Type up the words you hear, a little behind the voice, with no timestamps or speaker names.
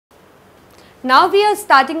Now we are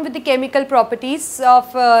starting with the chemical properties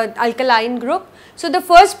of alkaline group. So the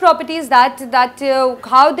first property is that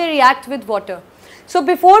how they react with water. So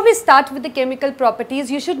before we start with the chemical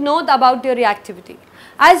properties, you should know about their reactivity.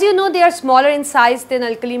 As you know, they are smaller in size than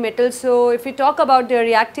alkali metals. So if we talk about their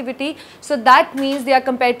reactivity, so that means they are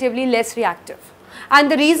comparatively less reactive. And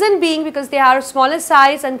the reason being because they are smaller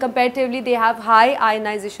size and comparatively they have high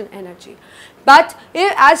ionization energy. But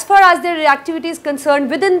as far as their reactivity is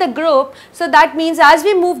concerned within the group, so that means as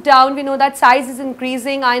we move down, we know that size is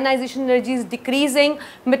increasing, ionization energy is decreasing,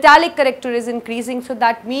 metallic character is increasing, so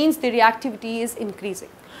that means the reactivity is increasing.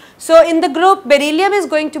 So in the group, beryllium is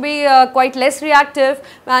going to be quite less reactive,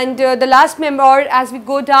 and the last member, as we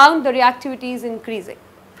go down, the reactivity is increasing.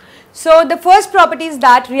 So the first property is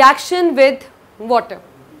that reaction with water.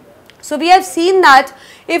 So we have seen that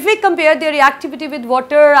if we compare their reactivity with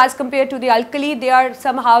water as compared to the alkali, they are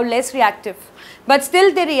somehow less reactive, but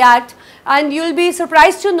still they react, and you will be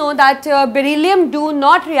surprised to know that beryllium do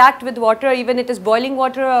not react with water, even it is boiling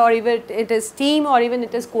water or even it is steam or even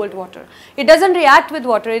it is cold water. It does not react with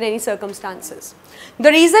water in any circumstances. The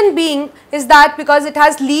reason being is that because it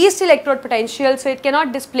has least electrode potential, so it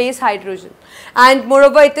cannot displace hydrogen, and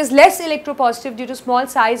moreover it is less electropositive due to small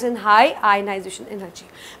size and high ionization energy.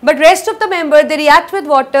 But rest of the member, they react with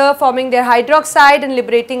water, forming their hydroxide and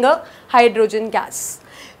liberating a hydrogen gas.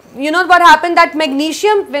 You know what happened, that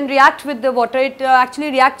magnesium when reacts with the water, it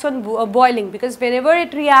actually reacts on boiling, because whenever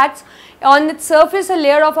it reacts on its surface a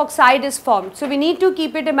layer of oxide is formed. So we need to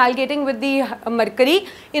keep it amalgamating with the mercury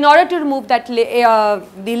in order to remove that the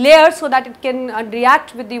layer, so that it can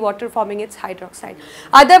react with the water forming its hydroxide.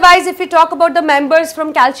 Otherwise, if we talk about the members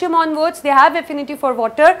from calcium onwards, they have affinity for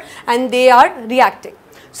water and they are reacting.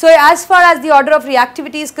 So as far as the order of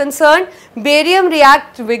reactivity is concerned, barium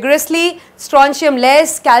reacts vigorously, strontium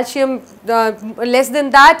less, calcium less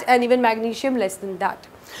than that, and even magnesium less than that.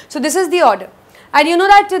 So this is the order. And you know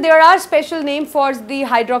that there are special names for the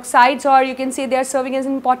hydroxides, or you can say they are serving as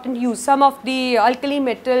an important use. Some of the alkaline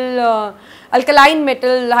metal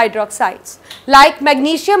hydroxides, like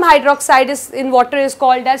magnesium hydroxide is in water is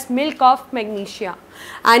called as milk of magnesia.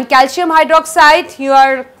 And calcium hydroxide, you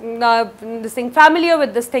are familiar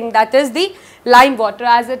with this thing, that is the lime water,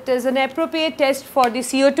 as it is an appropriate test for the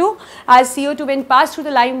CO2. As CO2 when passed through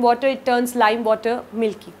the lime water, it turns lime water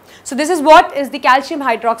milky. So this is what is the calcium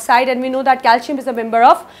hydroxide, and we know that calcium is a member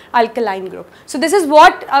of alkaline group. So this is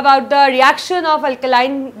what about the reaction of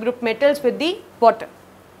alkaline group metals with the water.